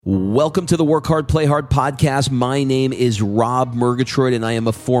Welcome to the Work Hard, Play Hard podcast. My name is Rob Murgatroyd, and I am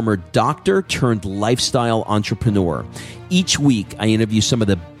a former doctor turned lifestyle entrepreneur. Each week, I interview some of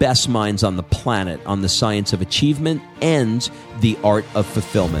the best minds on the planet on the science of achievement and the art of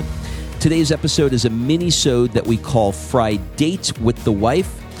fulfillment. Today's episode is a mini-sode that we call Fri-Date with the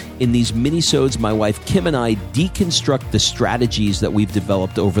Wife. In these mini-sodes, my wife Kim and I deconstruct the strategies that we've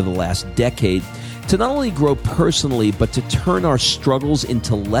developed over the last decade to not only grow personally, but to turn our struggles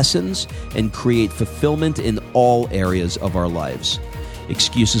into lessons and create fulfillment in all areas of our lives.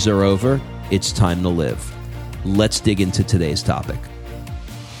 Excuses are over. It's time to live. Let's dig into today's topic.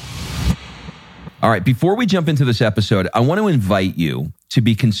 All right, before we jump into this episode, I want to invite you to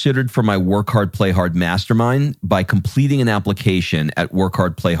be considered for my Work Hard, Play Hard Mastermind by completing an application at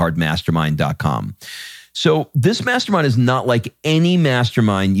workhardplayhardmastermind.com. So this mastermind is not like any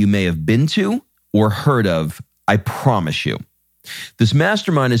mastermind you may have been to or heard of, I promise you. This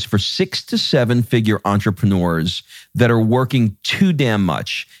mastermind is for 6 to 7 figure entrepreneurs that are working too damn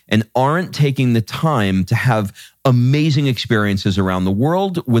much and aren't taking the time to have amazing experiences around the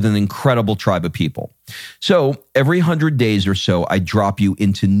world with an incredible tribe of people. So every 100 days or so, I drop you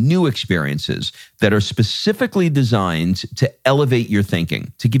into new experiences that are specifically designed to elevate your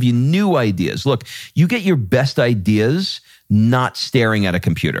thinking, to give you new ideas. Look, you get your best ideas not staring at a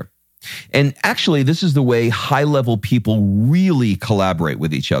computer. And actually, this is the way high-level people really collaborate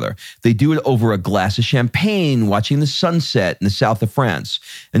with each other. They do it over a glass of champagne, watching the sunset in the south of France.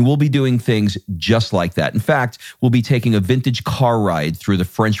 And we'll be doing things just like that. In fact, we'll be taking a vintage car ride through the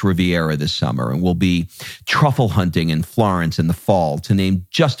French Riviera this summer, and we'll be truffle hunting in Florence in the fall, to name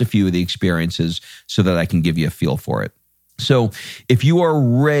just a few of the experiences so that I can give you a feel for it. So if you are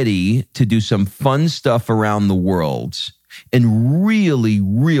ready to do some fun stuff around the world and really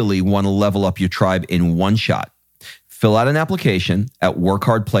want to level up your tribe in one shot, fill out an application at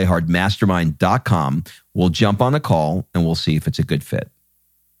workhardplayhardmastermind.com. We'll jump on a call and we'll see if it's a good fit.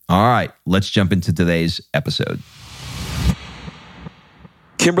 All right, let's jump into today's episode.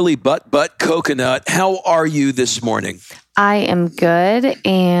 Kimberly Butt Coconut, how are you this morning? I am good.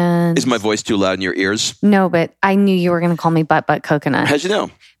 And is my voice too loud in your ears? No, but I knew you were going to call me Butt Coconut. How'd you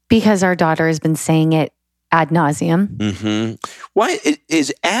know? Because our daughter has been saying it ad nauseum. Mm-hmm. Why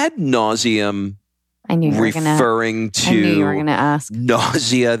is ad nauseum referring to I knew you were gonna ask.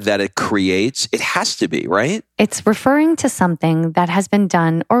 Nausea that it creates? It has to be, right? It's referring to something that has been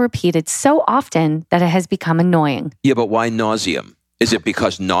done or repeated so often that it has become annoying. Yeah, but why nauseum? Is it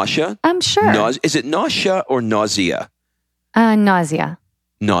because nausea? I'm sure. Is it nausea or nausea? Nausea.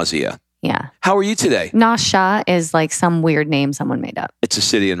 Nausea. Yeah. How are you today? Nasha is like some weird name someone made up. It's a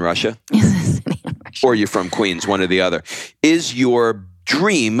city in Russia? It's a city in Russia. Or you're from Queens, one or the other. Is your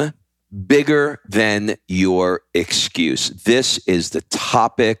dream bigger than your excuse? This is the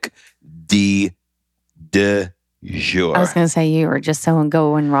topic de jour. I was going to say you were just so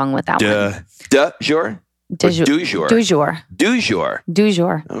going wrong with that one. De jour? Du jour. Du jour. Du jour. Du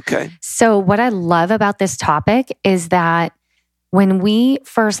jour. Okay. So what I love about this topic is that when we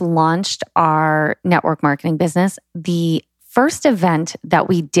first launched our network marketing business, the first event that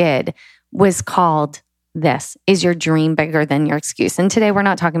we did was called This Is Your Dream Bigger Than Your Excuse? And today we're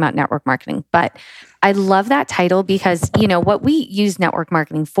not talking about network marketing, but I love that title because, you know, what we used network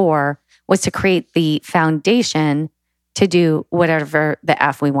marketing for was to create the foundation to do whatever the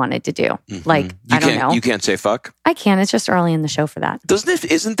F we wanted to do. Mm-hmm. Like, I don't know. You can't say fuck? I can. It's just early in the show for that.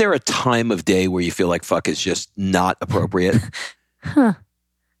 Isn't there a time of day where you feel like fuck is just not appropriate? Huh.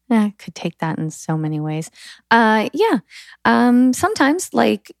 Yeah, I could take that in so many ways. Yeah. Sometimes,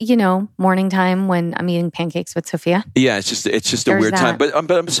 like, you know, morning time when I'm eating pancakes with Sophia. Yeah, it's just a weird time. But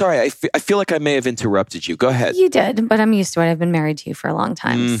I'm sorry. I feel like I may have interrupted you. Go ahead. You did, but I'm used to it. I've been married to you for a long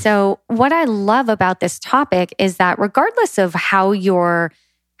time. So what I love about this topic is that regardless of how you're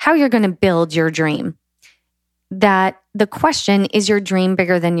going to build your dream, that the question, is your dream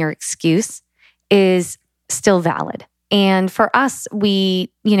bigger than your excuse, is still valid. And for us,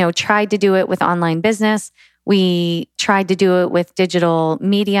 we, tried to do it with online business. We tried to do it with digital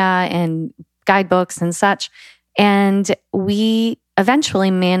media and guidebooks and such. And we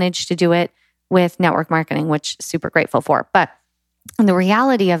eventually managed to do it with network marketing, which super grateful for. But the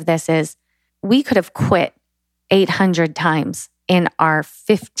reality of this is we could have quit 800 times in our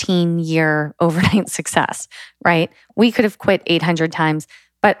 15-year overnight success, right? We could have quit 800 times,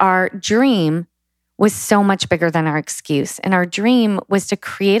 but our dream was so much bigger than our excuse. And our dream was to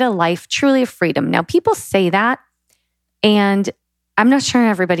create a life truly of freedom. Now, people say that, and I'm not sure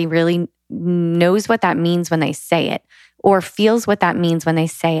everybody really knows what that means when they say it or feels what that means when they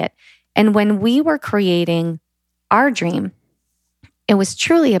say it. And when we were creating our dream, It was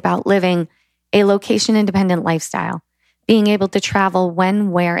truly about living a location-independent lifestyle, being able to travel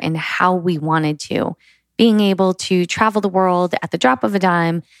when, where, and how we wanted to, being able to travel the world at the drop of a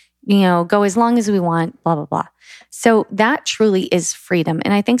dime, go as long as we want, blah, blah, blah. So that truly is freedom.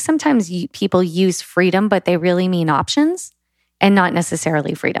 And I think sometimes people use freedom, but they really mean options and not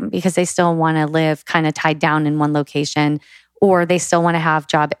necessarily freedom, because they still want to live kind of tied down in one location, or they still want to have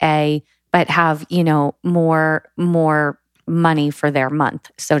job A, but have, more money for their month,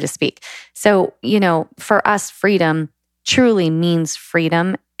 so to speak. So, for us, freedom truly means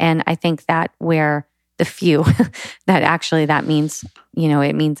freedom. And I think that where the few that means,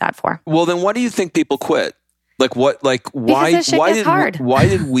 it means that for. Well, then why do you think people quit? Why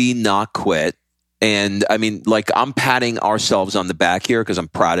did we not quit? And I mean, I'm patting ourselves on the back here because I'm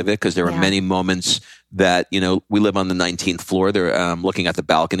proud of it, because there were many moments that, we live on the 19th floor. I'm looking at the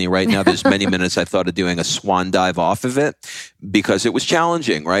balcony right now. There's many minutes I thought of doing a swan dive off of it because it was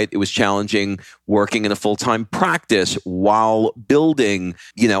challenging, right? It was challenging working in a full-time practice while building,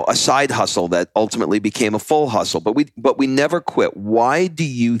 a side hustle that ultimately became a full hustle. But we never quit. Why do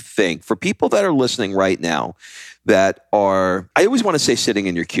you think, for people that are listening right now, that are, I always want to say sitting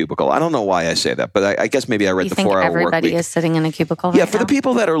in your cubicle. I don't know why I say that, but I guess maybe I read the 4-hour work week. Everybody is sitting in a cubicle right now? Yeah, for the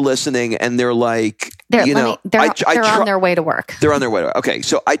people that are listening and they're like, they're on their way to work. They're on their way to work. Okay,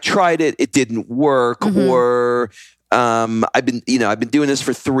 so I tried it. It didn't work. Or I've been doing this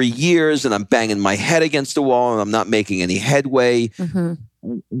for 3 years and I'm banging my head against the wall and I'm not making any headway.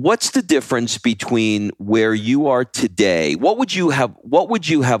 What's the difference between where you are today? What would you have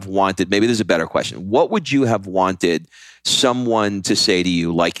wanted? Maybe there's a better question. What would you have wanted someone to say to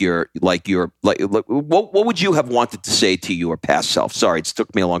you, what would you have wanted to say to your past self? Sorry, it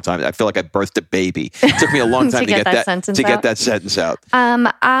took me a long time. I feel like I birthed a baby. It took me a long time to get that sentence out.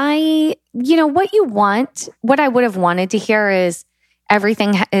 What I would have wanted to hear is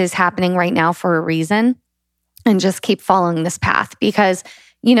everything is happening right now for a reason. And just keep following this path because,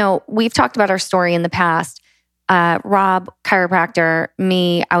 we've talked about our story in the past. Rob, chiropractor,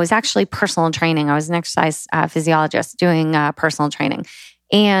 me, I was actually personal training. I was an exercise physiologist doing personal training.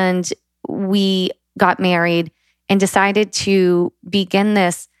 And we got married and decided to begin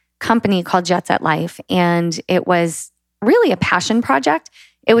this company called Jet Set Life. And it was really a passion project.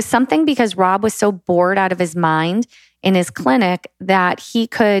 It was something because Rob was so bored out of his mind in his clinic that he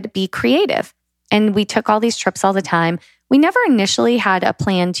could be creative. And we took all these trips all the time. We never initially had a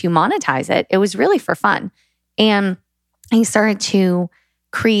plan to monetize it. It was really for fun. And he started to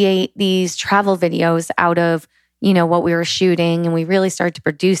create these travel videos out of, what we were shooting. And we really started to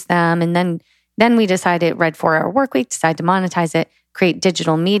produce them. And then we decided, read 4-hour work week, decided to monetize it, create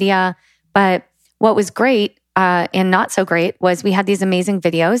digital media. But what was great and not so great was we had these amazing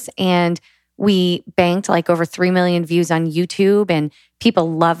videos and we banked over 3 million views on YouTube and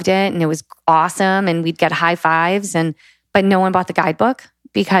people loved it and it was awesome and we'd get high fives but no one bought the guidebook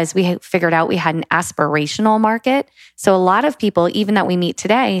because we figured out we had an aspirational market. So a lot of people, even that we meet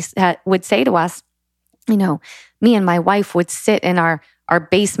today, would say to us, me and my wife would sit in our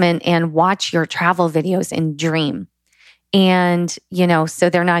basement and watch your travel videos and dream. And, so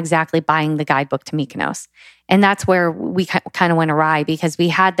they're not exactly buying the guidebook to Mykonos. And that's where we kind of went awry because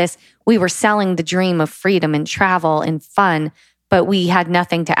we were selling the dream of freedom and travel and fun, but we had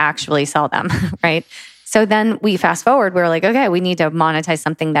nothing to actually sell them, right? So then we fast forward, we were like, okay, we need to monetize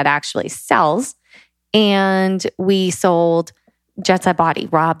something that actually sells. And we sold Jet Set Body.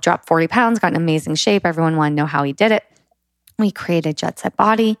 Rob dropped 40 pounds, got in amazing shape. Everyone wanted to know how he did it. We created Jet Set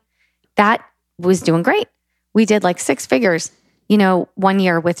Body. That was doing great. We did 6 figures, 1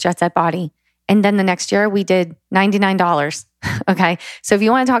 year with Jet Set Body. And then the next year we did $99. Okay. So if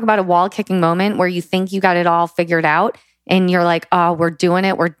you want to talk about a wall kicking moment where you think you got it all figured out and you're like, oh, we're doing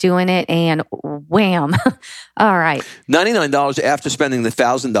it. And wham. All right. $99 after spending the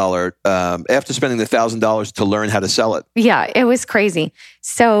 $1,000 to learn how to sell it. Yeah, it was crazy.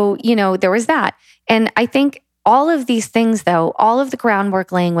 So, there was that. And I think all of these things though, all of the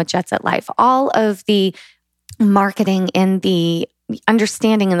groundwork laying with Jet Set Life, all of the marketing and the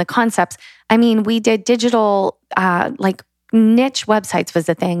understanding and the concepts. I mean, we did digital, niche websites was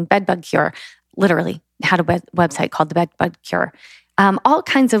the thing. Bedbug Cure, literally had a website called the Bedbug Cure. All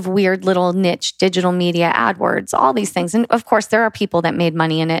kinds of weird little niche digital media, AdWords, all these things. And of course, there are people that made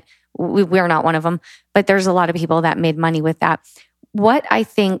money in it. We're not one of them, but there's a lot of people that made money with that. What I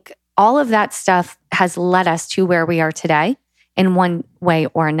think all of that stuff has led us to where we are today in one way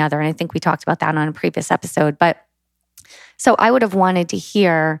or another. And I think we talked about that on a previous episode. But so I would have wanted to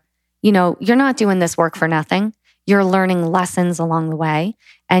hear, you're not doing this work for nothing. You're learning lessons along the way.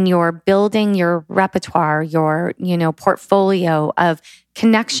 and you're building your repertoire, your, portfolio of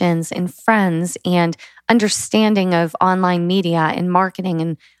connections and friends and understanding of online media and marketing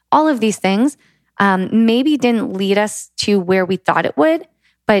and all of these things, maybe didn't lead us to where we thought it would,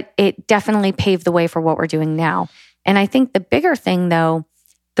 but it definitely paved the way for what we're doing now. And I think the bigger thing, though,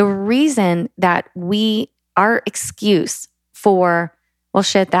 the reason that our excuse for, well,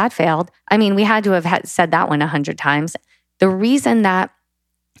 shit, that failed. I mean, we had to have said that one 100 times. The reason that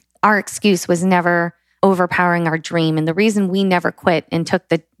our excuse was never overpowering our dream, and the reason we never quit and took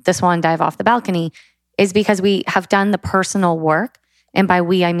the swan dive off the balcony, is because we have done the personal work. And by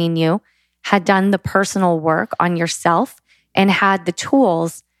we, I mean you, had done the personal work on yourself and had the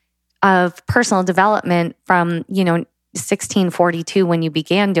tools of personal development from, 1642 when you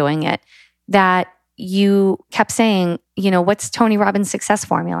began doing it, that you kept saying, what's Tony Robbins' success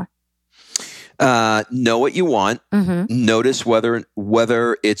formula? Know what you want. Mm-hmm. Notice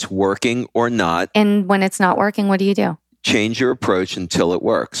whether it's working or not. And when it's not working, what do you do? Change your approach until it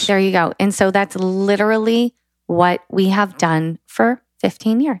works. There you go. And so that's literally what we have done for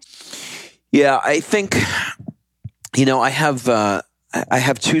 15 years. Yeah, I think, I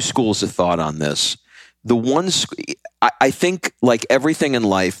have two schools of thought on this. The ones, I think, like everything in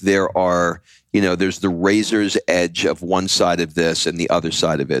life, there are, there's the razor's edge of one side of this and the other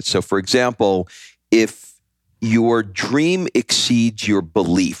side of it. So, for example, if your dream exceeds your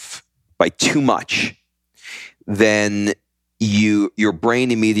belief by too much, then your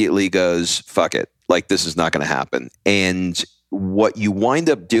brain immediately goes, fuck it, like this is not going to happen. And what you wind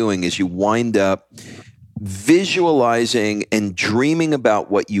up doing is you wind up visualizing and dreaming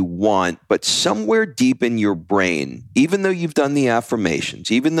about what you want, but somewhere deep in your brain, even though you've done the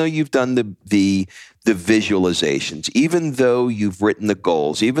affirmations, even though you've done the visualizations, even though you've written the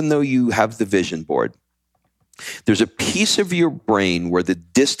goals, even though you have the vision board, there's a piece of your brain where the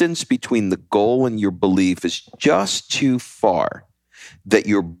distance between the goal and your belief is just too far, that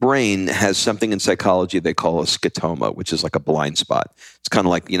your brain has something in psychology they call a scotoma, which is like a blind spot. It's kind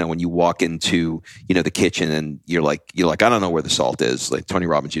of like, when you walk into, the kitchen and you're like, I don't know where the salt is. Like Tony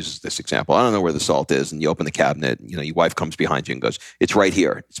Robbins uses this example. I don't know where the salt is. And you open the cabinet, your wife comes behind you and goes, it's right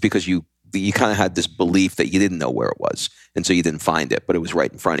here. It's because you kind of had this belief that you didn't know where it was. And so you didn't find it, but it was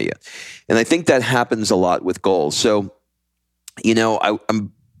right in front of you. And I think that happens a lot with goals. So,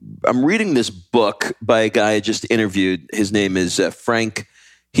 I'm reading this book by a guy I just interviewed. His name is Frank.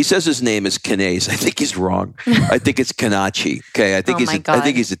 He says his name is Canese. I think he's wrong. I think it's Canacci. Okay, I think he's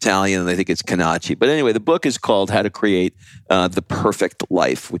Italian, and I think it's Canacci. But anyway, the book is called How to Create the Perfect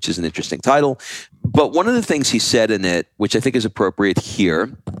Life, which is an interesting title. But one of the things he said in it, which I think is appropriate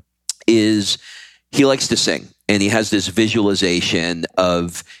here, is he likes to sing. And he has this visualization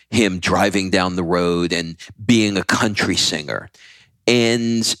of him driving down the road and being a country singer.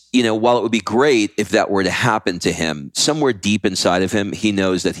 And, while it would be great if that were to happen to him, somewhere deep inside of him, he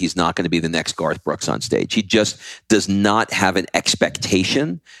knows that he's not going to be the next Garth Brooks on stage. He just does not have an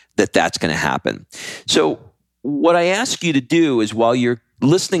expectation that that's going to happen. So what I ask you to do is, while you're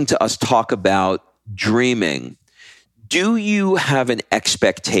listening to us talk about dreaming, do you have an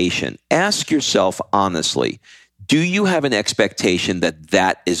expectation? Ask yourself honestly, do you have an expectation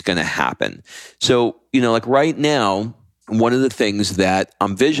that is going to happen? So, like right now, one of the things that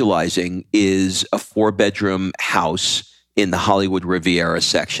I'm visualizing is a 4-bedroom house in the Hollywood Riviera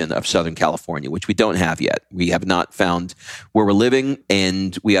section of Southern California, which we don't have yet. We have not found where we're living,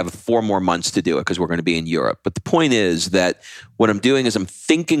 and we have 4 more months to do it because we're going to be in Europe. But the point is that what I'm doing is I'm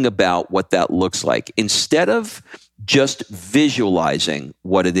thinking about what that looks like. Instead of just visualizing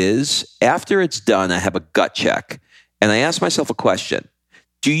what it is, after it's done, I have a gut check, and I ask myself a question.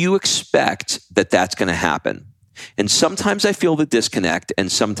 Do you expect that that's going to happen? And sometimes I feel the disconnect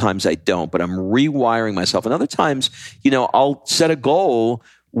and sometimes I don't, but I'm rewiring myself. And other times, I'll set a goal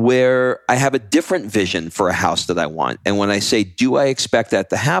where I have a different vision for a house that I want. And when I say, do I expect that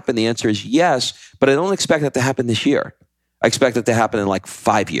to happen? The answer is yes, but I don't expect that to happen this year. I expect it to happen in like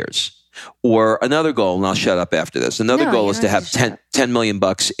 5 years. Or another goal, and I'll shut up after this. Another goal is to have $10 million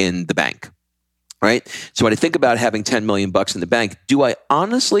in the bank. Right? So when I think about having $10 million in the bank, do I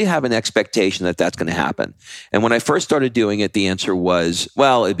honestly have an expectation that that's going to happen? And when I first started doing it, the answer was,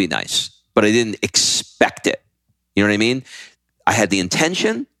 well, it'd be nice, but I didn't expect it. You know what I mean? I had the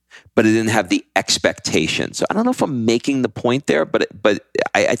intention, but I didn't have the expectation. So I don't know if I'm making the point there, but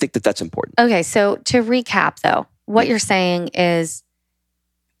I think that that's important. Okay. So to recap though, what you're saying is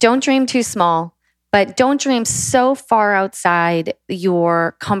don't dream too small, but don't dream so far outside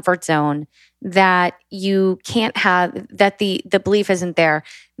your comfort zone that you can't have, that the belief isn't there.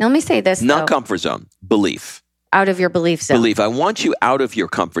 Now, let me say this, Not comfort zone, belief. out of your belief zone. I want you out of your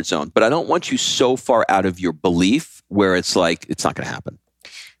comfort zone, but I don't want you so far out of your belief where it's like, it's not going to happen.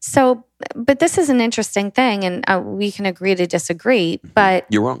 So, but this is an interesting thing, and we can agree to disagree, but...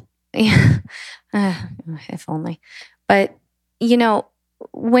 You're wrong. If only. But,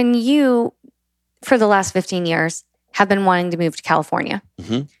 when you, for the last 15 years, have been wanting to move to California,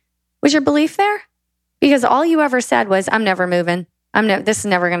 was your belief there? Because all you ever said was, I'm never moving. This is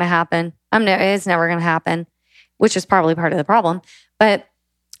never going to happen. It's never going to happen, which is probably part of the problem. But,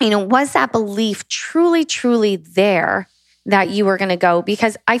 was that belief truly, truly there that you were going to go?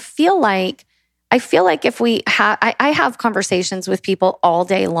 Because I feel like if we have, I have conversations with people all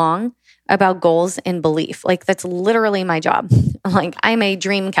day long about goals and belief. Like, that's literally my job. Like, I'm a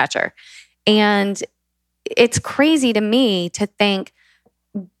dream catcher. And it's crazy to me to think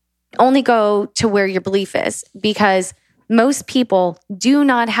only go to where your belief is, because most people do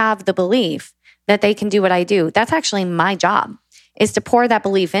not have the belief that they can do what I do. That's actually my job, is to pour that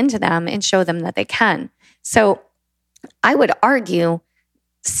belief into them and show them that they can. So I would argue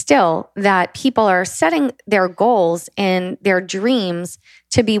still that people are setting their goals and their dreams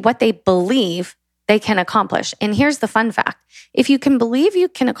to be what they believe they can accomplish. And here's the fun fact. If you can believe you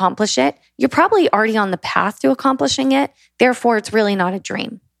can accomplish it, you're probably already on the path to accomplishing it. Therefore, it's really not a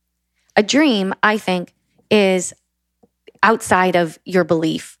dream. A dream, I think, is outside of your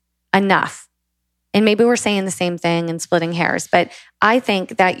belief enough. And maybe we're saying the same thing and splitting hairs, but I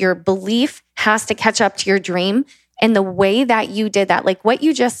think that your belief has to catch up to your dream. And the way that you did that, like what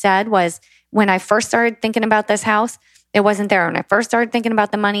you just said was, when I first started thinking about this house, it wasn't there. When I first started thinking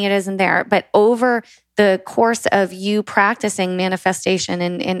about the money, it isn't there. But over the course of you practicing manifestation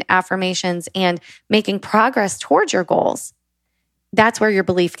and affirmations and making progress towards your goals, that's where your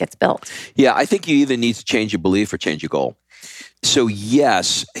belief gets built. Yeah, I think you either need to change your belief or change your goal. So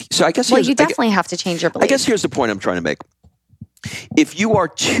yes. So I guess you definitely have to change your belief. I guess here's the point I'm trying to make. If you are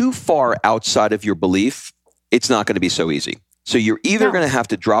too far outside of your belief, it's not going to be so easy. So you're either going to have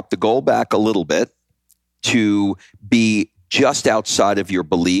to drop the goal back a little bit to be just outside of your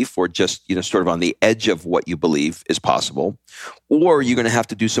belief, or just, sort of on the edge of what you believe is possible, or you're going to have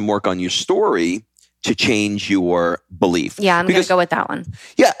to do some work on your story to change your belief. Yeah, I'm going to go with that one.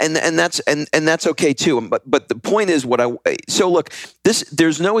 Yeah, and that's okay too. But the point is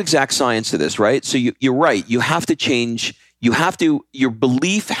there's no exact science to this, right? So you're right. You have to change. Your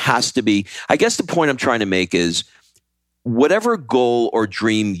belief has to be, I guess the point I'm trying to make is, whatever goal or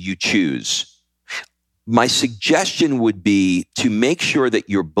dream you choose, my suggestion would be to make sure that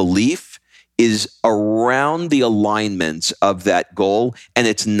your belief is around the alignments of that goal and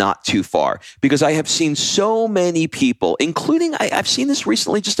it's not too far. Because I have seen so many people, including, I've seen this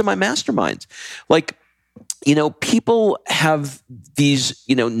recently just in my mastermind. Like, people have these,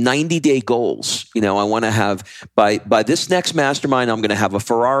 90-day goals. I want to have, by this next mastermind, I'm going to have a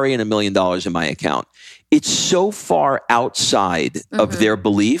Ferrari and $1 million in my account. It's so far outside of their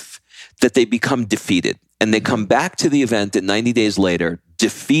belief that they become defeated. And they come back to the event at 90 days later,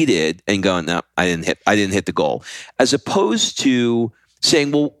 defeated, and going, no, I didn't hit the goal. As opposed to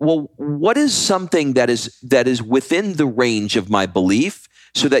saying, well, what is something that is within the range of my belief,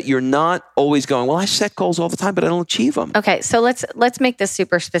 so that you're not always going, well, I set goals all the time, but I don't achieve them. Okay, so let's make this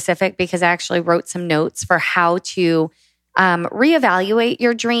super specific, because I actually wrote some notes for how to reevaluate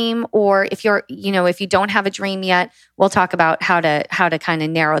your dream, or if you don't have a dream yet, we'll talk about how to kind of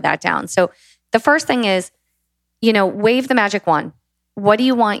narrow that down. So the first thing is, wave the magic wand. What do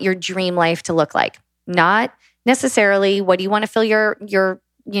you want your dream life to look like? Not necessarily what do you want to fill your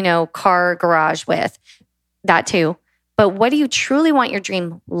car garage with, that too. But what do you truly want your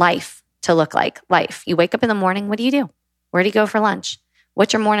dream life to look like? Life. You wake up in the morning, what do you do? Where do you go for lunch?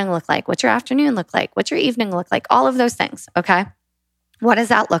 What's your morning look like? What's your afternoon look like? What's your evening look like? All of those things, okay? What does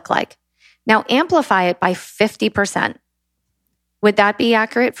that look like? Now amplify it by 50%. Would that be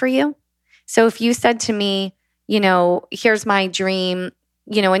accurate for you? So if you said to me, here's my dream,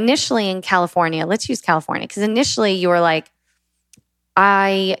 initially in California, let's use California, because initially you were like,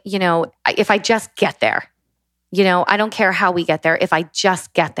 if I just get there, I don't care how we get there, if I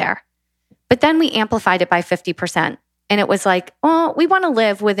just get there. But then we amplified it by 50%. And it was like, oh, we want to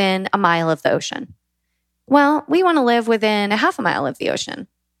live within a mile of the ocean. Well, we want to live within a half a mile of the ocean.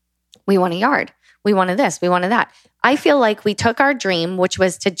 We want a yard. We wanted this. We wanted that. I feel like we took our dream, which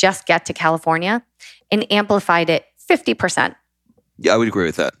was to just get to California, and amplified it 50%. Yeah, I would agree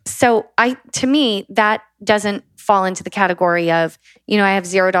with that. So to me, that doesn't fall into the category of, I have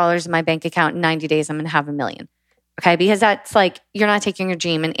 $0 in my bank account in 90 days, I'm going to have $1 million. Okay. Because that's like, you're not taking your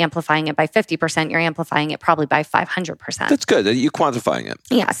dream and amplifying it by 50%. You're amplifying it probably by 500%. That's good. You're quantifying it.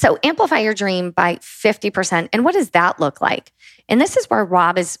 Yeah. So amplify your dream by 50%. And what does that look like? And this is where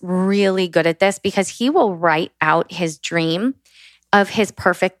Rob is really good at this, because he will write out his dream of his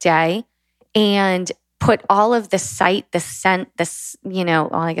perfect day and put all of the sight, the scent,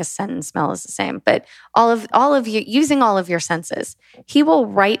 I guess scent and smell is the same, but all of you, using all of your senses, he will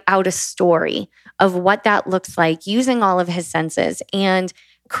write out a story of what that looks like using all of his senses and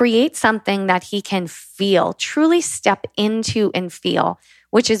create something that he can feel, truly step into and feel,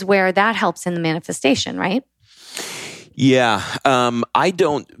 which is where that helps in the manifestation, right? Yeah.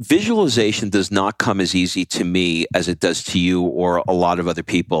 Visualization does not come as easy to me as it does to you or a lot of other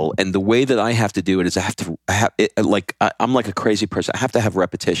people. And the way that I have to do it is I'm like a crazy person. I have to have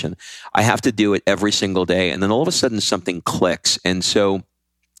repetition. I have to do it every single day. And then all of a sudden something clicks. And so,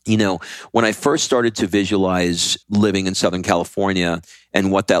 when I first started to visualize living in Southern California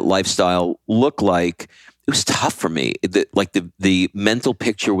and what that lifestyle looked like, it was tough for me. The mental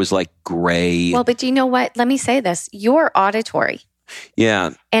picture was like gray. Well, but you know what? Let me say this. You're auditory.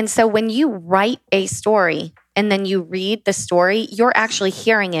 Yeah. And so when you write a story and then you read the story, you're actually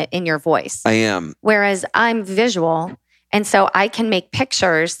hearing it in your voice. I am. Whereas I'm visual. And so I can make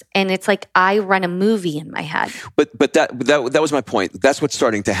pictures and it's like I run a movie in my head. But that was my point. That's what's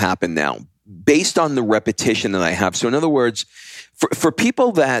starting to happen now based on the repetition that I have. So in other words, for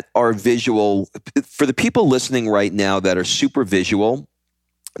people that are visual, for the people listening right now that are super visual,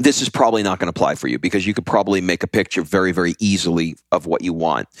 this is probably not going to apply for you because you could probably make a picture very, very easily of what you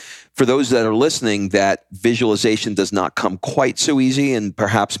want. For those that are listening, that visualization does not come quite so easy, and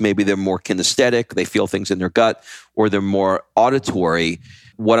perhaps maybe they're more kinesthetic, they feel things in their gut, or they're more auditory.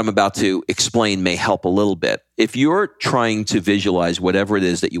 What I'm about to explain may help a little bit. If you're trying to visualize whatever it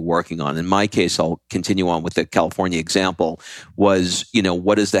is that you're working on, in my case, I'll continue on with the California example, was,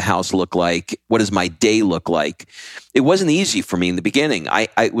 what does the house look like? What does my day look like? It wasn't easy for me in the beginning. I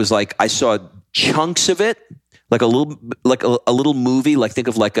was like, I saw chunks of it, like a little movie, like think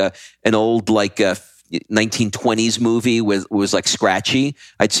of like an old, 1920s movie was like scratchy.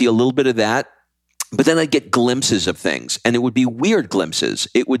 I'd see a little bit of that. But then I'd get glimpses of things, and it would be weird glimpses.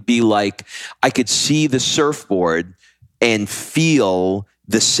 It would be like I could see the surfboard and feel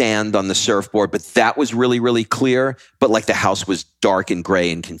the sand on the surfboard, but that was really, really clear. But like the house was dark and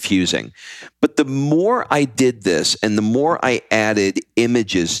gray and confusing. But the more I did this and the more I added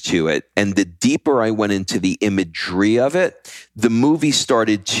images to it and the deeper I went into the imagery of it, the movie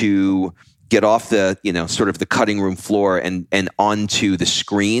started to get off the, sort of the cutting room floor and onto the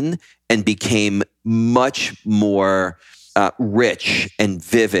screen and became much more rich and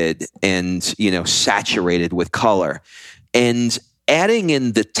vivid and, saturated with color. And adding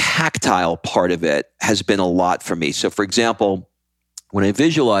in the tactile part of it has been a lot for me. So, for example, when I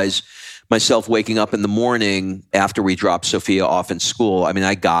visualize myself waking up in the morning after we drop Sophia off in school,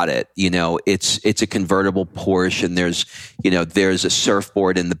 I got it. It's a convertible Porsche, and there's a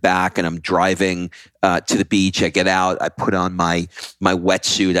surfboard in the back, and I'm driving to the beach. I get out, I put on my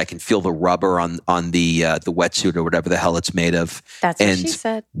wetsuit. I can feel the rubber on the wetsuit or whatever the hell it's made of. That's what she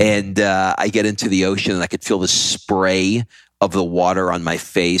said. And I get into the ocean, and I could feel the spray of the water on my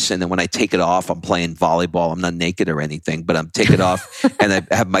face. And then when I take it off, I'm playing volleyball. I'm not naked or anything, but I'm taking it off and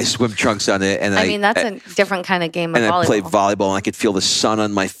I have my swim trunks on it. And that's a different kind of game of volleyball. And I play volleyball, and I could feel the sun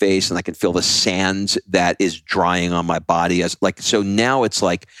on my face, and I could feel the sand that is drying on my body. So now it's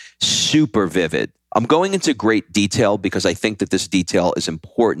like super vivid. I'm going into great detail because I think that this detail is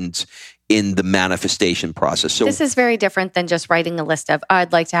important in the manifestation process. So this is very different than just writing a list of,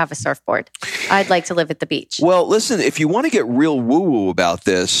 I'd like to have a surfboard. I'd like to live at the beach. Well, listen, if you want to get real woo-woo about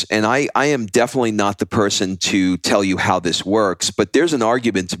this, and I am definitely not the person to tell you how this works, but there's an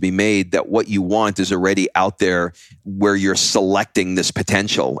argument to be made that what you want is already out there where you're selecting this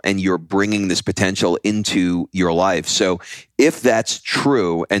potential and you're bringing this potential into your life. So if that's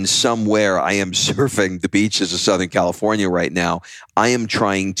true, and somewhere I am surfing the beaches of Southern California right now, I am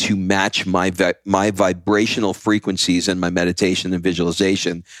trying to match my vibrational frequencies and my meditation and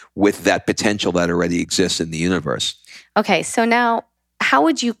visualization with that potential that already exists in the universe. Okay, so now how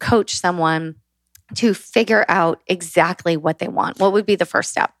would you coach someone to figure out exactly what they want? What would be the first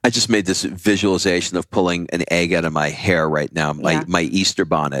step? I just made this visualization of pulling an egg out of my hair right now, my Easter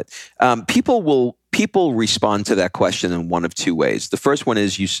bonnet. People respond to that question in one of two ways. The first one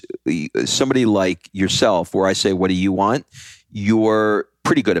is somebody like yourself, where I say, what do you want? You're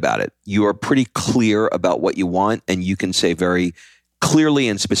pretty good about it. You are pretty clear about what you want, and you can say very clearly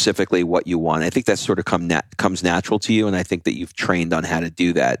and specifically what you want. I think that sort of comes natural to you, and I think that you've trained on how to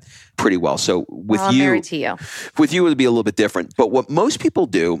do that pretty well. So with I'm married to you. With you, it would be a little bit different. But what most people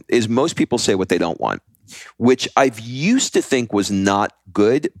do is most people say what they don't want, which I've used to think was not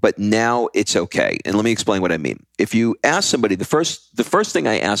good, but now it's okay. And let me explain what I mean. If you ask somebody, the first thing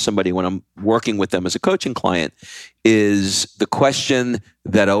I ask somebody when I'm working with them as a coaching client is the question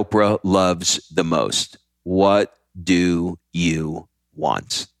that Oprah loves the most. What do you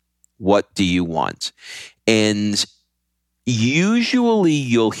want? What do you want? And usually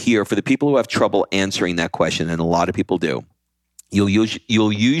you'll hear, for the people who have trouble answering that question, and a lot of people do, you'll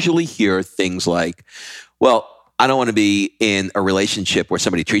usually hear things like, well, I don't want to be in a relationship where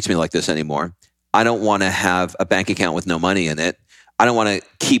somebody treats me like this anymore. I don't want to have a bank account with no money in it. I don't want to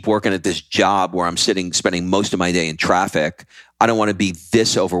keep working at this job where I'm spending most of my day in traffic. I don't want to be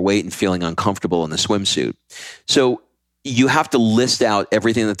this overweight and feeling uncomfortable in the swimsuit. So you have to list out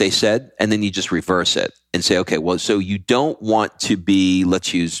everything that they said, and then you just reverse it and say, okay, well, so you don't want to be,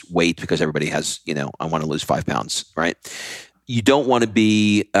 let's use weight because everybody has, I want to lose 5 pounds, right? You don't want to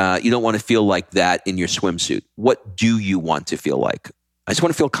be, you don't want to feel like that in your swimsuit. What do you want to feel like? I just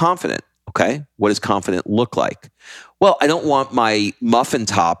want to feel confident. Okay. What does confident look like? Well, I don't want my muffin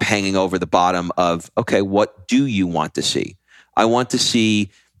top hanging over the bottom of, okay, what do you want to see? I want to see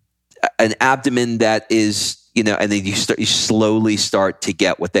an abdomen that is, and then you slowly start to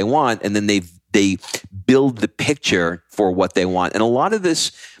get what they want. And then they build the picture for what they want. And a lot of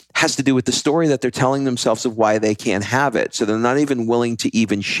this has to do with the story that they're telling themselves of why they can't have it. So they're not even willing to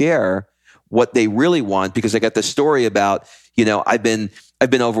even share what they really want because they got the story about, I've been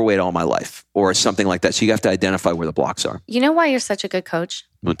overweight all my life or something like that. So you have to identify where the blocks are. You know why you're such a good coach?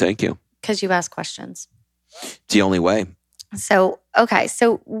 Well, thank you. Because you ask questions. It's the only way. So, okay.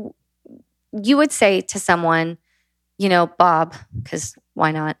 So you would say to someone, Bob, because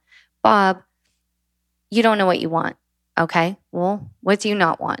why not? Bob, you don't know what you want. Okay. Well, what do you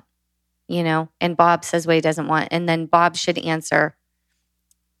not want? And Bob says what he doesn't want. And then Bob should answer,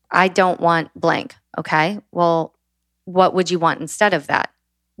 I don't want blank. Okay. Well, what would you want instead of that?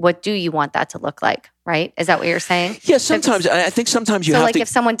 What do you want that to look like? Right? Is that what you're saying? Yeah, sometimes. I think sometimes you have to. So like if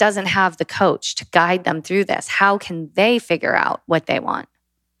someone doesn't have the coach to guide them through this, how can they figure out what they want?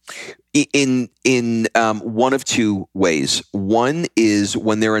 In one of two ways. One is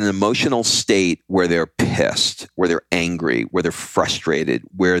when they're in an emotional state where they're pissed, where they're angry, where they're frustrated,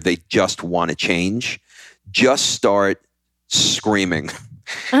 where they just want to change, just start screaming.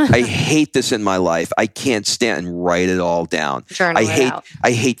 I hate this in my life. I can't stand and write it all down. I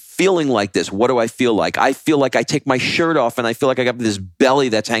hate feeling like this. What do I feel like? I feel like I take my shirt off and I feel like I got this belly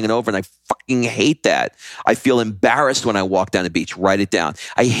that's hanging over and I fucking hate that. I feel embarrassed when I walk down the beach. Write it down.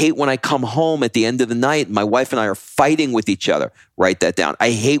 I hate when I come home at the end of the night and my wife and I are fighting with each other. Write that down.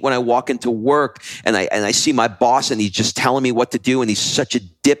 I hate when I walk into work and I see my boss and he's just telling me what to do and he's such a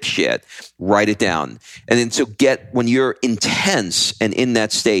dipshit. Write it down. And then so when you're intense and in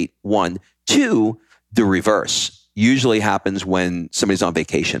that state, 1, 2, the reverse usually happens when somebody's on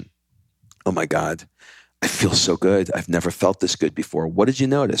vacation. Oh my God, I feel so good. I've never felt this good before. What did you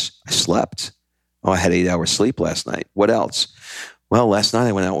notice? I slept. Oh, I had 8 hours sleep last night. What else? Well, last night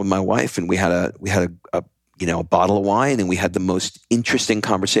I went out with my wife and we had a bottle of wine and we had the most interesting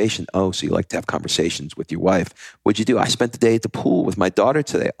conversation. Oh, so you like to have conversations with your wife. What'd you do? I spent the day at the pool with my daughter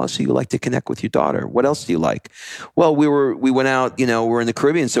today. Oh, so you like to connect with your daughter. What else do you like? Well, we went out, we're in the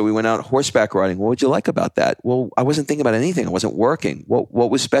Caribbean, so we went out horseback riding. What would you like about that? Well, I wasn't thinking about anything. I wasn't working. What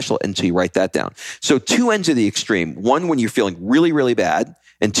was special? And so you write that down. So 2 ends of the extreme. 1, when you're feeling really, really bad.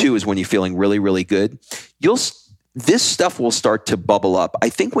 And 2 is when you're feeling really, really good. This stuff will start to bubble up. I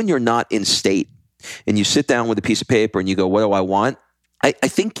think when you're not in state, and you sit down with a piece of paper and you go, what do I want? I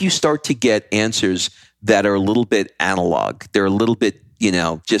think you start to get answers that are a little bit analog. They're a little bit,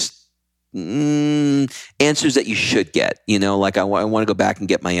 just answers that you should get. Like I want to go back and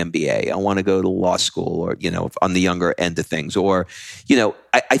get my MBA. I want to go to law school or, on the younger end of things. Or,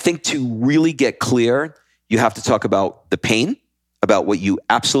 I think to really get clear, you have to talk about the pain, about what you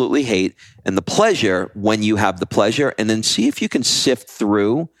absolutely hate, and the pleasure when you have the pleasure, and then see if you can sift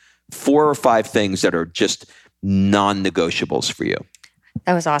through 4 or 5 things that are just non-negotiables for you.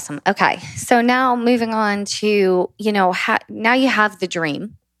 That was awesome. Okay. So now moving on to, now you have the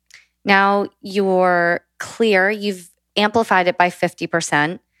dream. Now you're clear. You've amplified it by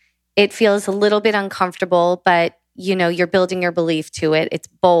 50%. It feels a little bit uncomfortable, but, you're building your belief to it. It's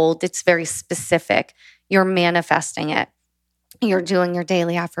bold. It's very specific. You're manifesting it. You're doing your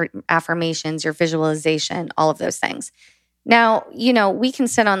daily affirmations, your visualization, all of those things. Now, we can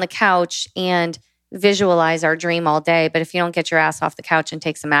sit on the couch and visualize our dream all day, but if you don't get your ass off the couch and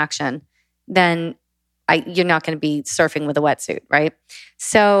take some action, then you're not going to be surfing with a wetsuit, right?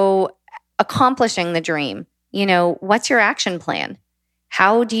 So accomplishing the dream, what's your action plan?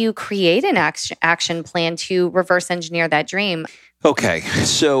 How do you create an action plan to reverse engineer that dream? Okay.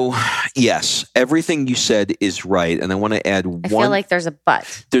 So yes, everything you said is right. And I want to add one. I feel like there's a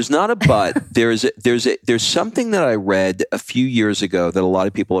but. There's not a but. There's something that I read a few years ago that a lot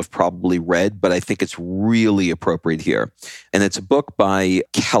of people have probably read, but I think it's really appropriate here. And it's a book by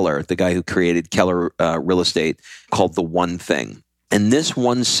Keller, the guy who created Keller Real Estate, called The One Thing. And this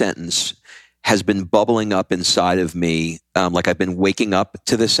one sentence has been bubbling up inside of me. Like I've been waking up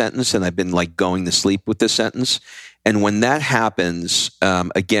to this sentence and I've been like going to sleep with this sentence. And when that happens,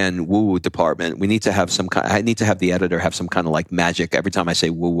 again, woo-woo department, I need to have the editor have some kind of like magic. Every time I say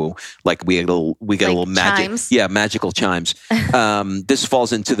woo-woo, like we get a little magic. Chimes? Yeah, magical chimes. This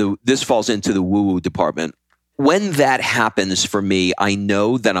falls into the woo-woo department. When that happens for me, I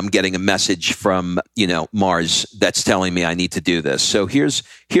know that I'm getting a message from, Mars that's telling me I need to do this. So here's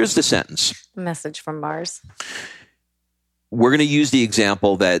the sentence. Message from Mars. We're going to use the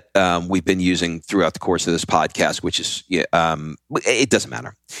example that we've been using throughout the course of this podcast, which is, it doesn't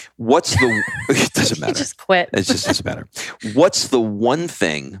matter. It doesn't matter. You just quit. It just doesn't matter. What's the one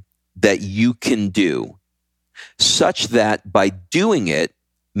thing that you can do such that by doing it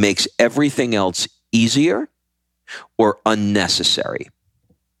makes everything else easier or unnecessary?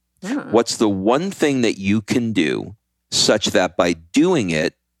 What's the one thing that you can do such that by doing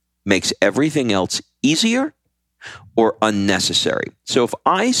it makes everything else easier or unnecessary? So if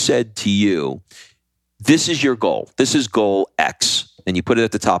I said to you, this is your goal, this is goal X, and you put it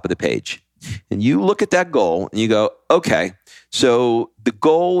at the top of the page, and you look at that goal and you go, okay, so the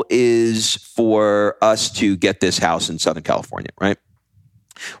goal is for us to get this house in Southern California, right?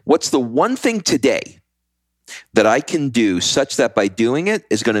 What's the one thing today that I can do such that by doing it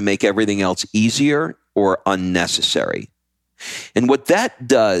is going to make everything else easier or unnecessary? And what that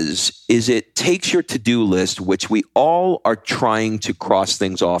does is it takes your to-do list, which we all are trying to cross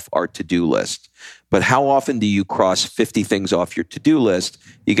things off our to-do list. But how often do you cross 50 things off your to-do list?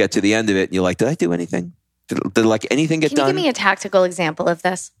 You get to the end of it and you're like, did I do anything? Did like anything get done? Can you give me a tactical example of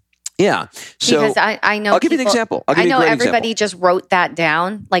this? Yeah. So because I know I'll give you an example. I know everybody just wrote that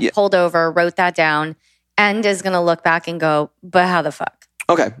down, pulled over, wrote that down, and is going to look back and go, but how the fuck?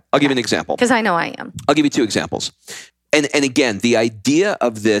 Okay. I'll give you an example. Because I know I am. I'll give you two examples. And again, the idea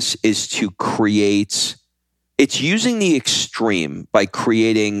of this is to create, it's using the extreme by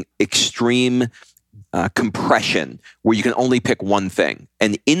creating extreme compression where you can only pick one thing.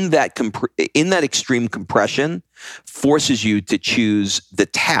 And in that extreme compression forces you to choose the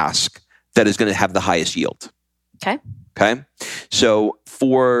task that is going to have the highest yield. Okay. So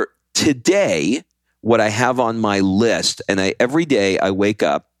for today, what I have on my list, and every day I wake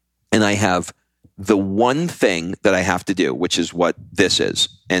up and I have the one thing that I have to do, which is what this is.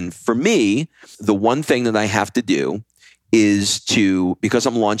 And for me, the one thing that I have to do is because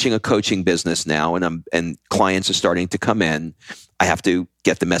I'm launching a coaching business now and clients are starting to come in, I have to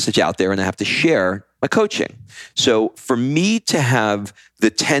get the message out there and I have to share my coaching. So for me to have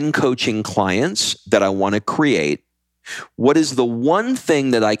the 10 coaching clients that I want to create, what is the one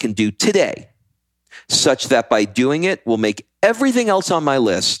thing that I can do today such that by doing it will make everything else on my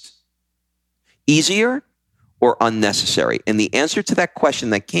list easier or unnecessary? And the answer to that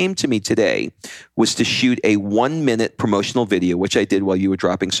question that came to me today was to shoot a 1-minute promotional video, which I did while you were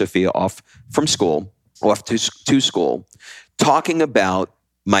dropping Sophia off to school, talking about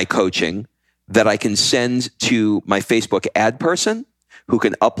my coaching that I can send to my Facebook ad person who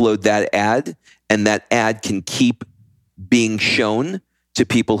can upload that ad, and that ad can keep being shown to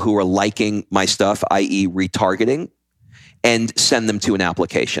people who are liking my stuff, i.e. retargeting, and send them to an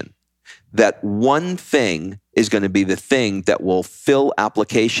application. That one thing is going to be the thing that will fill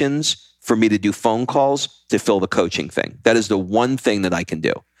applications for me to do phone calls to fill the coaching thing. That is the one thing that I can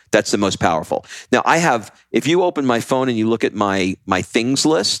do. That's the most powerful. Now if you open my phone and you look at my things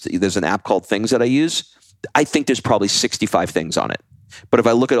list, there's an app called Things that I use. I think there's probably 65 things on it. But if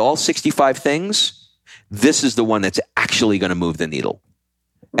I look at all 65 things, this is the one that's actually going to move the needle.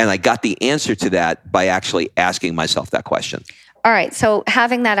 And I got the answer to that by actually asking myself that question. All right. So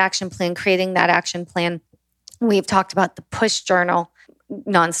having that action plan, creating that action plan, we've talked about the push journal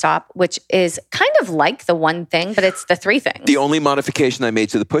nonstop, which is kind of like the one thing, but it's the 3 things. The only modification I made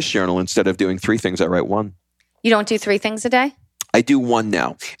to the push journal, instead of doing 3 things, I write 1. You don't do 3 things a day? I do 1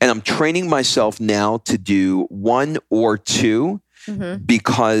 now. And I'm training myself now to do 1 or 2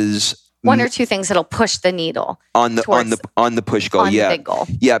 because one or two things that'll push the needle on the push goal. On the big goal.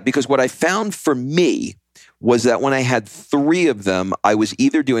 Yeah, because what I found for me was that when I had 3 of them, I was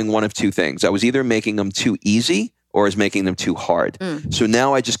either doing one of two things. I was either making them too easy or I was making them too hard. So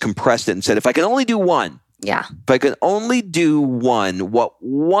now I just compressed it and said, if I can only do one, if I can only do one, what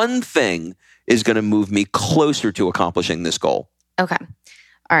one thing is going to move me closer to accomplishing this goal? Okay.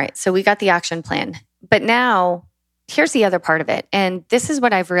 All right. So we got the action plan. But now here's the other part of it. And this is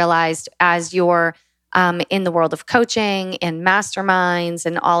what I've realized as you're in the world of coaching and masterminds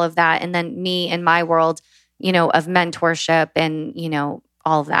and all of that. And then me in my world, of mentorship and,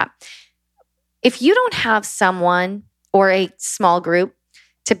 all of that. If you don't have someone or a small group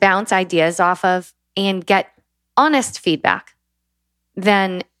to bounce ideas off of and get honest feedback,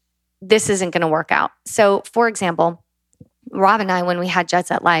 then this isn't going to work out. So for example, Rob and I, when we had Jet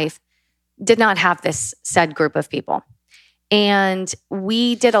Set Life, did not have this said group of people. And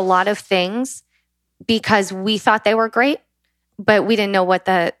we did a lot of things because we thought they were great, but we didn't know what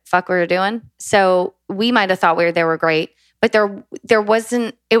the fuck we were doing. So we might have thought they were great, but there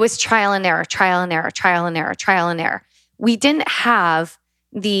wasn't, it was trial and error, trial and error, trial and error, trial and error. We didn't have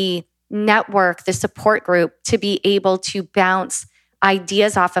the network, the support group to be able to bounce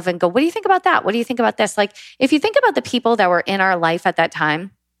ideas off of and go, what do you think about that? What do you think about this? Like, if you think about the people that were in our life at that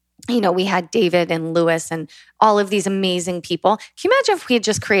time, we had David and Lewis and all of these amazing people. Can you imagine if we had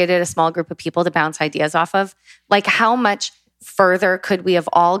just created a small group of people to bounce ideas off of? Like, how much further could we have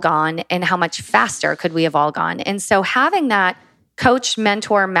all gone and how much faster could we have all gone? And so having that coach,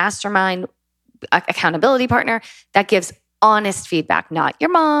 mentor, mastermind, accountability partner that gives honest feedback, not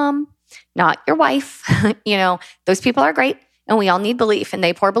your mom, not your wife, those people are great and we all need belief and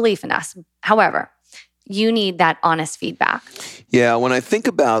they pour belief in us. However, you need that honest feedback. Yeah, when I think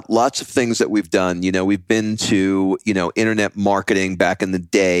about lots of things that we've done, we've been to, internet marketing back in the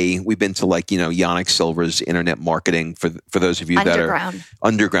day. We've been to Yannick Silver's internet marketing for those of you that are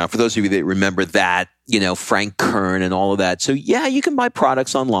underground. For those of you that remember that, Frank Kern and all of that. So yeah, you can buy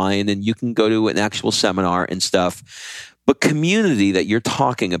products online and you can go to an actual seminar and stuff. But community that you're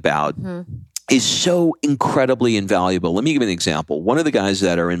talking about is so incredibly invaluable. Let me give you an example. One of the guys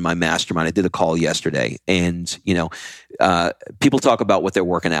that are in my mastermind, I did a call yesterday, and people talk about what they're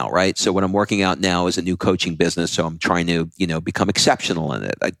working out, right? So what I'm working out now is a new coaching business. So I'm trying to become exceptional in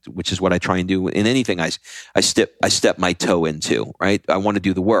it, which is what I try and do in anything I step my toe into, right? I want to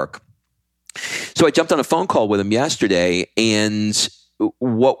do the work. So I jumped on a phone call with him yesterday, and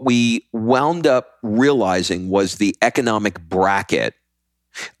what we wound up realizing was the economic bracket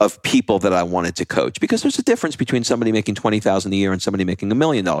of people that I wanted to coach, because there's a difference between somebody making $20,000 a year and somebody making $1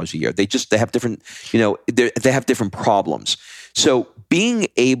 million a year. They have different, they have different problems. So being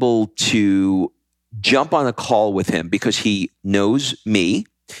able to jump on a call with him because he knows me,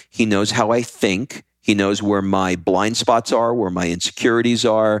 he knows how I think, he knows where my blind spots are, where my insecurities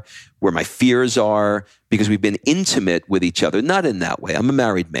are, where my fears are, because we've been intimate with each other. Not in that way. I'm a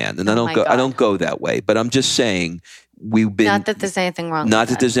married man, and I don't go that way. But I'm just saying, we've been not that there's anything wrong. Not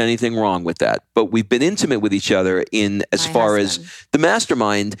that there's anything wrong with that, but we've been intimate with each other in as far as the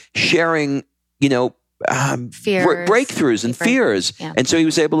mastermind, sharing, breakthroughs and fears. Yeah. And so he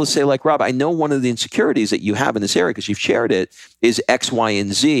was able to say, like, Rob, I know one of the insecurities that you have in this area, because you've shared it, is X, Y,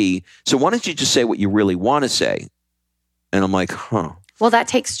 and Z. So why don't you just say what you really want to say? And I'm like, Well, that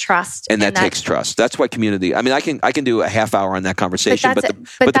takes trust. And that takes trust. That's why community. I mean, I can do a half hour on that conversation, but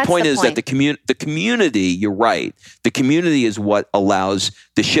the point is that the community. You're right. The community is what allows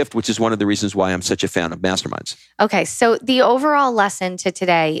the shift, which is one of the reasons why I'm such a fan of masterminds. Okay, so the overall lesson to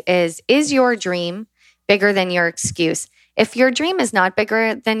today is your dream bigger than your excuse? If your dream is not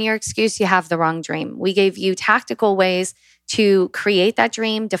bigger than your excuse, you have the wrong dream. We gave you tactical ways to create that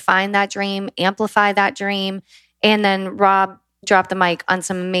dream, define that dream, amplify that dream, and then Rob drop the mic on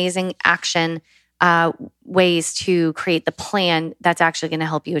some amazing action ways to create the plan that's actually going to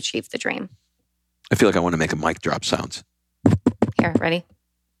help you achieve the dream. I feel like I want to make a mic drop sounds. Here, ready?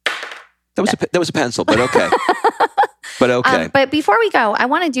 That was a pencil, but okay. But before we go, I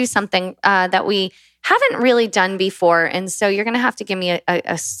want to do something that we haven't really done before. And so you're going to have to give me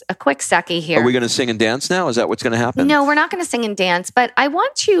a quick seckie here. Are we going to sing and dance now? Is that what's going to happen? No, we're not going to sing and dance, but I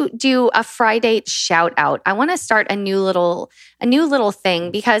want to do a Fri-Date shout out. I want to start a new little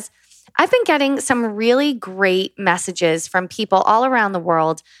thing, because I've been getting some really great messages from people all around the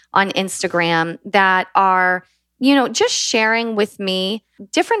world on Instagram that are, just sharing with me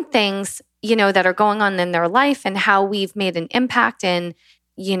different things, that are going on in their life and how we've made an impact in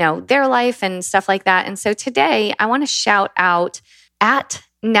their life and stuff like that. And so today I want to shout out at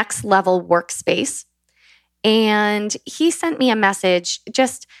Next Level Workspace. And he sent me a message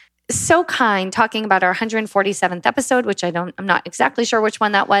just so kind talking about our 147th episode, which I'm not exactly sure which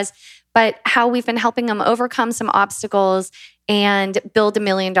one that was, but how we've been helping them overcome some obstacles and build $1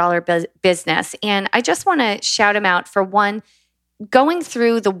 million business. And I just want to shout him out for one, going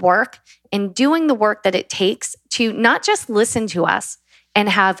through the work and doing the work that it takes to not just listen to us and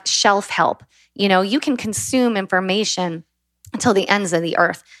have shelf help. You can consume information until the ends of the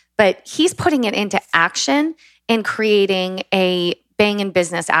earth, but he's putting it into action and creating a banging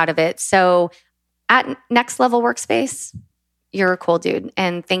business out of it. So at Next Level Workspace, you're a cool dude.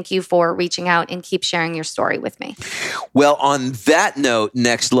 And thank you for reaching out and keep sharing your story with me. Well, on that note,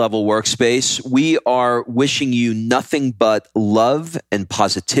 Next Level Workspace, we are wishing you nothing but love and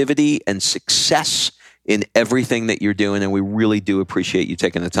positivity and success in everything that you're doing. And we really do appreciate you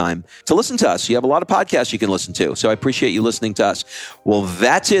taking the time to listen to us. You have a lot of podcasts you can listen to. So I appreciate you listening to us. Well,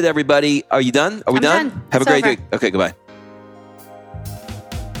 that's it, everybody. Are you done? Are we done? Have a great day. Okay, goodbye.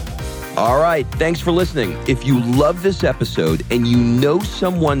 All right. Thanks for listening. If you love this episode and you know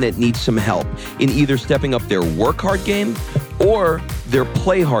someone that needs some help in either stepping up their work hard game or their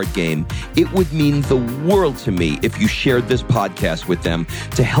play hard game, it would mean the world to me if you shared this podcast with them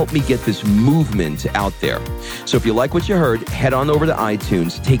to help me get this movement out there. So if you like what you heard, head on over to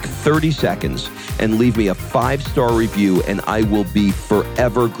iTunes, take 30 seconds and leave me a 5-star review, and I will be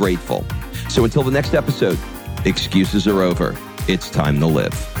forever grateful. So until the next episode, excuses are over. It's time to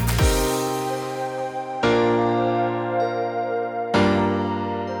live.